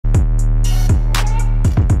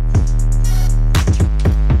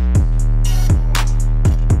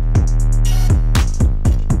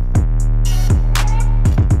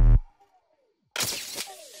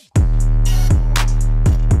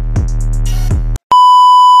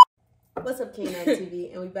up, K9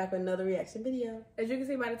 TV? And we back with another reaction video. As you can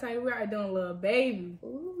see by the title, we are doing Lil Baby.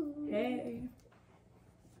 Ooh. Hey.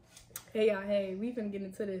 Hey, y'all. Hey, we finna get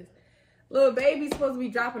into this. Lil Baby's supposed to be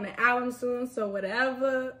dropping an album soon, so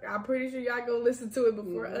whatever. I'm pretty sure y'all gonna listen to it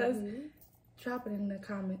before us. Drop it in the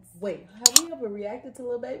comments. Wait, have we ever reacted to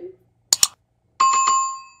Lil Baby?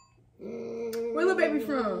 Where Lil Baby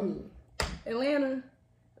from? Atlanta?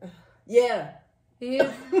 Yeah. He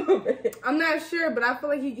is? I'm not sure, but I feel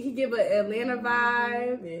like he give an Atlanta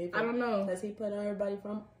vibe. Yeah, I don't know. Has he put everybody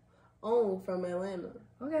from Atlanta?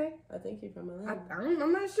 Okay. I think he's from Atlanta.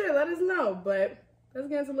 I'm not sure. Let us know, but let's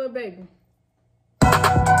get into Lil Baby.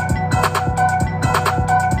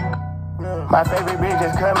 My favorite bitch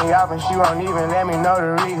just cut me off and she won't even let me know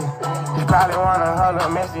the reason. She probably wanna hold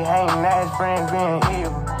up messy, hanging at his friends being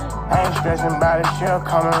evil. I ain't stressing about it, she'll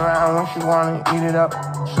come around when she wanna eat it up.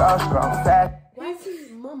 So scroll fast. Why is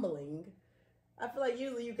he mumbling? I feel like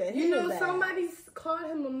usually you can hear You know, that. somebody called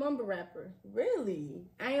him a mumble rapper. Really?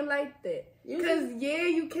 I ain't like that. Because, yeah,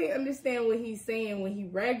 you can't understand what he's saying when he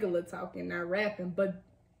regular talking, not rapping. But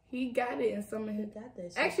he got it in some of his... Got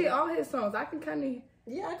that shit. Actually, all his songs, I can kind of...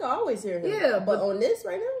 Yeah, I can always hear him. Yeah, but on this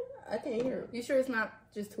right now, I can't hear him. You sure it's not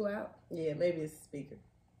just too out? Yeah, maybe it's the speaker.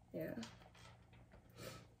 Yeah.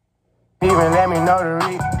 Even let me know the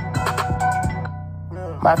reason.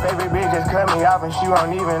 My favorite bitch just cut me off and she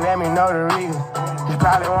won't even let me know the reason. She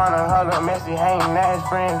probably wanna hold up messy, hanging at his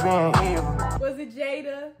friends being evil. Was it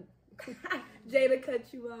Jada? Jada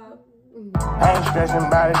cut you off. I ain't stressing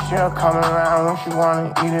about it, she'll come around when she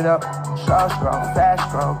wanna eat it up. Slow scroll, fast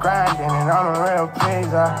scroll, grinding and on a real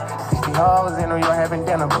please. 60 hoes in New York having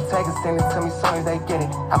dinner, but take it, send it to me soon as they get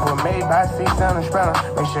it. I put made by seats on the spreader,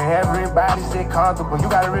 make sure everybody sit comfortable. You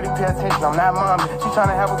gotta really pay attention, I'm not mumbling. She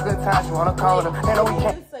tryna have a good time, she wanna come with her. They know we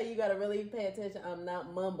can't. You say you gotta really pay attention, I'm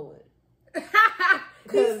not mumbling.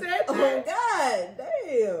 He said that. Oh, God,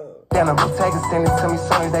 damn. Dinner, but take it, send it to me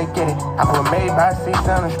soon as they get it. I put made by seats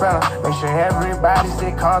on the spreader, make sure everybody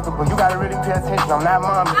sit comfortable. You gotta really pay attention, I'm not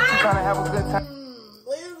mumbling. She tryna have a good time.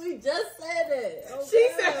 We just said it. Oh, She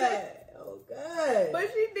God. said that. Oh, God. But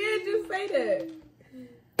she did just say that.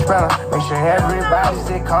 Make sure everybody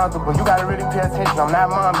sit comfortable. You gotta really pay attention, I'm not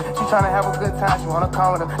mumbling. She tryna have a good time, she wanna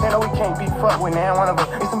come with her. They know we can't be fucked with neither one of us.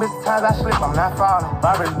 It's some bitch times I slip, I'm not falling.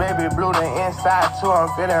 Barbara's baby blue the inside too, I'm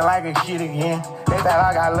feeling like a kid again. They thought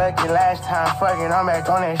I got lucky last time, fuck it, I'm back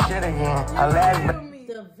on that shit again.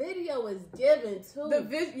 The video is given too. The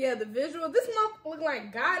visual. This month look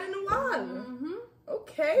like God in the water.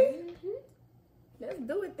 Okay. Let's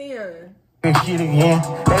do it then. Shit again.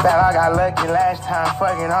 They thought I got lucky last time,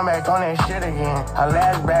 fuck it, I'm back on that shit again. Her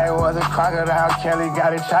last bag was a crocodile, Kelly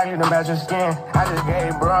got it chocolate to match her skin. I just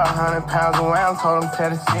gave bro 100 pounds away, I told him tell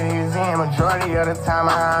the city is in. Majority of the time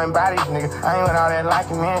I ain't bodies, nigga. I ain't with all that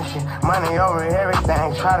liking and shit. Money over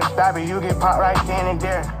everything, try to stop it, you get popped right then and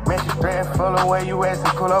there. Message thread full of where you at,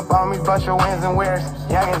 so pull up on me, bunch of wins and wears.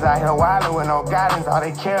 Youngins out here wildin' with no guidance, all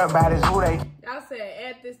they care about is who they. Y'all said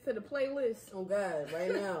add this to the playlist. Oh, God, right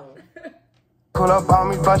now. Pull up on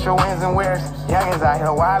me, bunch of wins and wears. Youngins out here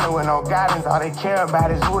wildin' with no guidance. All they care about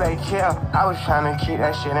is who they kill. I was trying to keep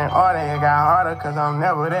that shit in order. It got harder cause I'm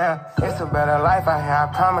never there. It's a better life out here, I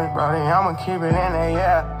promise, brody. I'ma keep it in there,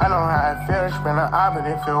 yeah. I know how it feels, spin the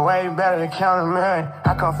opposite. Feel way better to count a million.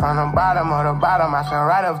 I come from the bottom of the bottom. I shine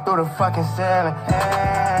right up through the fucking ceiling.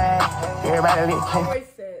 Hey, everybody can't. Voice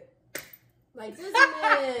set. Like, this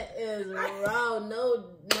man is raw. No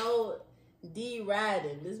D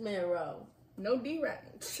riding. This man raw. No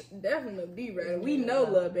D-Riding. Definitely no D-Riding. We know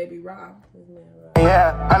Lil Baby Rob.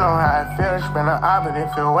 Yeah, I know how it feels, spin the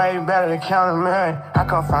opposite, feel way better to count a million. I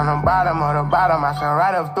come from the bottom of the bottom, I shine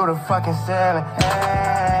right up through the fucking ceiling.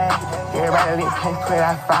 Hey, everybody can't clear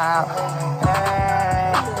that file.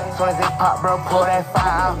 Hey, as soon as they pop, bro, pull that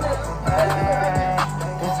file. Hey,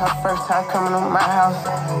 this her first time coming to my house.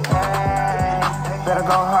 Hey, better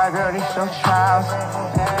go hard, girl, this your trials.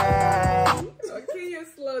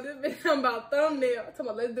 This video about thumbnail. I'm talking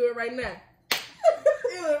about let's do it right now.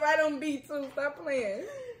 It was right on beat too. Stop playing.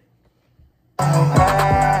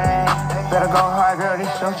 Hey, better go hard, girl.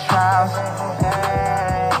 This your trials.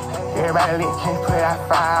 Hey, everybody can't play that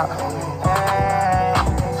file. Hey,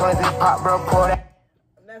 as soon as they pop, bro, pull that.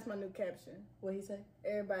 That's my new caption. What he say?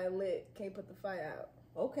 Everybody lit, can't put the fire out.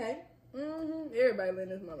 Okay. Everybody lit in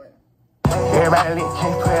this moment. Everybody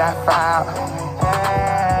can't play that file.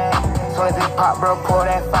 Hey, as soon as they pop, bro, pull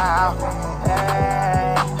that file.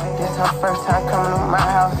 Hey, this her first time coming to my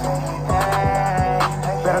house.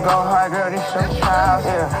 Hey, better go hard, girl, this your child.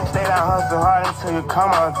 Yeah, stay down, hustle hard until you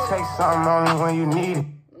come on. Take something only when you need it.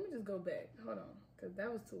 Let me just go back. Hold on, because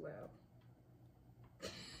that was too loud.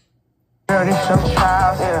 Girl,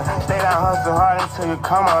 trials. Yeah, stay down, hustle hard until you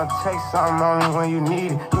come up. Take something only when you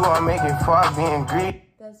need it. You won't make it far being greedy.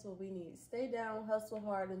 That's what we need. Stay down, hustle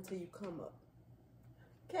hard until you come up.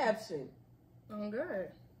 Caption. Oh,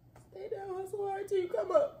 good. Stay down, hustle hard until you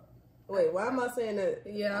come up. Wait, why am I saying that?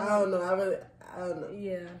 Yeah. I don't know. I don't know.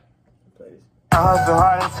 Yeah. Please. Hustle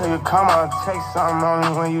hard until you come up. Take something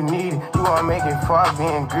only when you need it. You won't make it far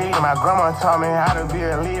being greedy. My grandma taught me how to be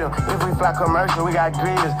a leader. If we fly commercial, we got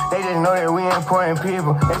greeters. They just know that we important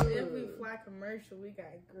people. If we fly commercial, we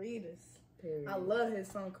got greeters. Period. I love his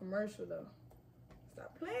song Commercial though.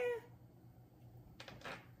 Stop playing.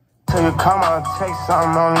 Till you come up, take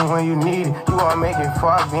something only when you need it. You won't make it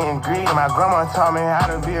far being greedy. My grandma taught me how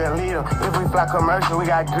to be a leader. If we fly commercial, we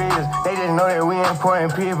got greeters. They just know that we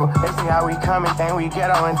important people. They see how we come and think we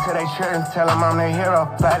ghetto until they church and tell them I'm their hero.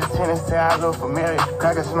 Flight attendants say I look familiar.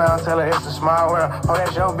 Crack a smile, tell her it's a small world. Oh,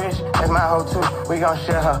 that's your bitch, that's my hoe too. We gon'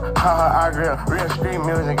 share her, call her our girl. Real street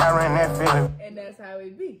music, I ran that feeling. And that's how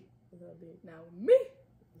it be. Now me,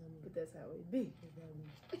 but that's how it be.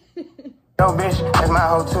 Yo, bitch, that's my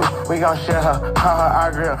hoe too. We gon' share her, call her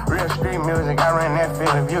our girl. Real street music, I ran that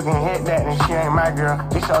field. If you can hit that, then she ain't my girl.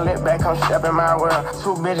 Bitch, so lit back, come step in my world.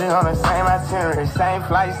 Two bitches on the same itinerary, same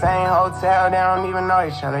flight, same hotel. They don't even know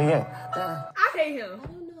each other yet. I hate him. I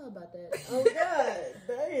don't know about that. Oh, God.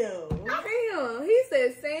 Damn. I hate him. He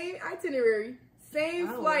said same itinerary, same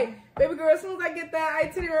flight. Baby girl, as soon as I get that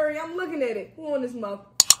itinerary, I'm looking at it. Who on this month?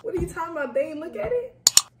 What are you talking about? They ain't look at it?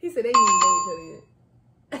 He said they ain't even know each other yet.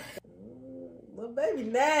 Well, baby,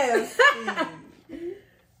 nasty.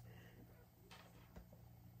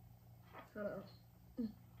 Hold on.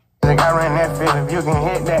 I ran that field. If you can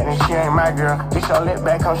hit that, then she ain't my girl. Bitch, so lit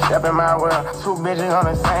back, come step in my world. Two bitches on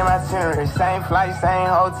the same itinerary, same flight, same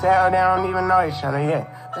hotel. They don't even know each other yet.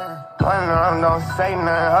 One of them don't say nothing.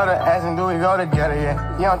 Other asking, do we go together yet?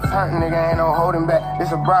 Young turn nigga ain't no holding back. This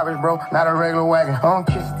a Brabus, bro, not a regular wagon. I don't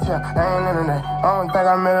kiss the tip, I ain't into that. I don't think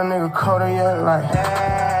I met a nigga colder yet. Like,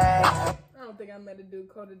 hey. I don't think I met a dude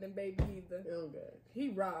colder than Baby either. Oh, God. He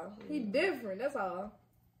raw. He different, that's all.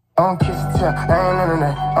 I don't kiss the tip, I ain't into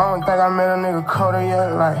that. I don't think I met a nigga colder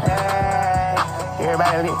yet. Like, hey.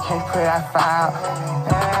 Everybody lit, can't put that file.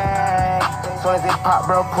 Hey. Soon as it pop,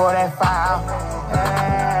 bro, pour that file.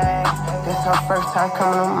 Hey. This her first time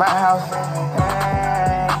coming to my house.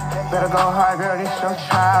 Hey. Better go hard, girl, this your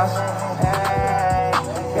trials. Hey.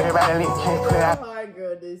 Everybody lit, can't put that. Hard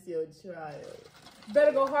girl, this your trial.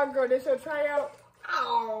 Better go hard, girl. This your tryout.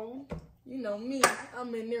 Oh, you know me.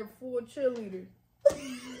 I'm in there full cheerleader.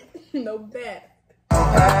 No bat.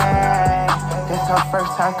 Hey, this her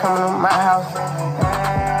first time coming to my house.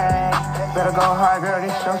 Hey, better go hard, girl.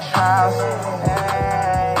 This your trials.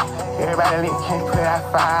 Hey, everybody lit, can't put that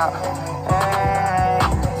file. Hey,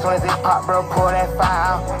 soon as it pop, bro, pour that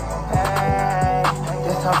file. Hey,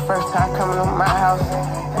 this her first time coming to my house.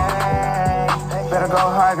 Hey, better go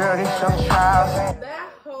hard, girl. This your trials. That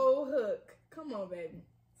whole hook. Come on, baby.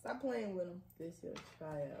 Stop playing with him. This your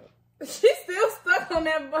tryout. She's still stuck on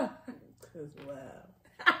that bus. Cause wow.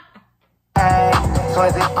 Hey, soon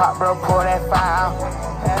as it pop, bro, pour that file.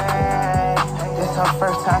 Hey, this her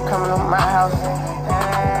first time coming to my house.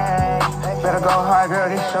 Hey, better go hard, girl.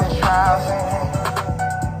 This your trials.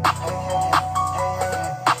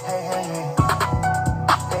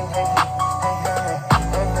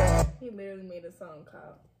 He literally made a song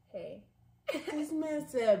called Hey. This man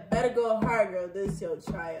said, better go hard, girl. This your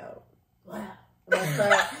tryout. Wow.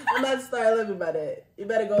 I'm about to start living by that. You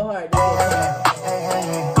better go hard. I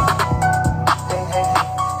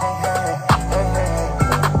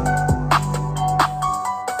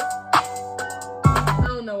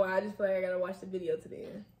don't know why. I just feel like I gotta watch the video to the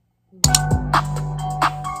end.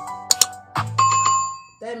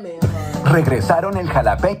 That man hard. Regresaron el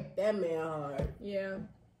jalapeño. That man hard. Yeah.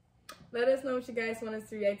 Let us know what you guys want us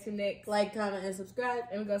to react to next. Like, comment, and subscribe.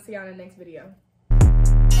 And we're gonna see y'all in the next video.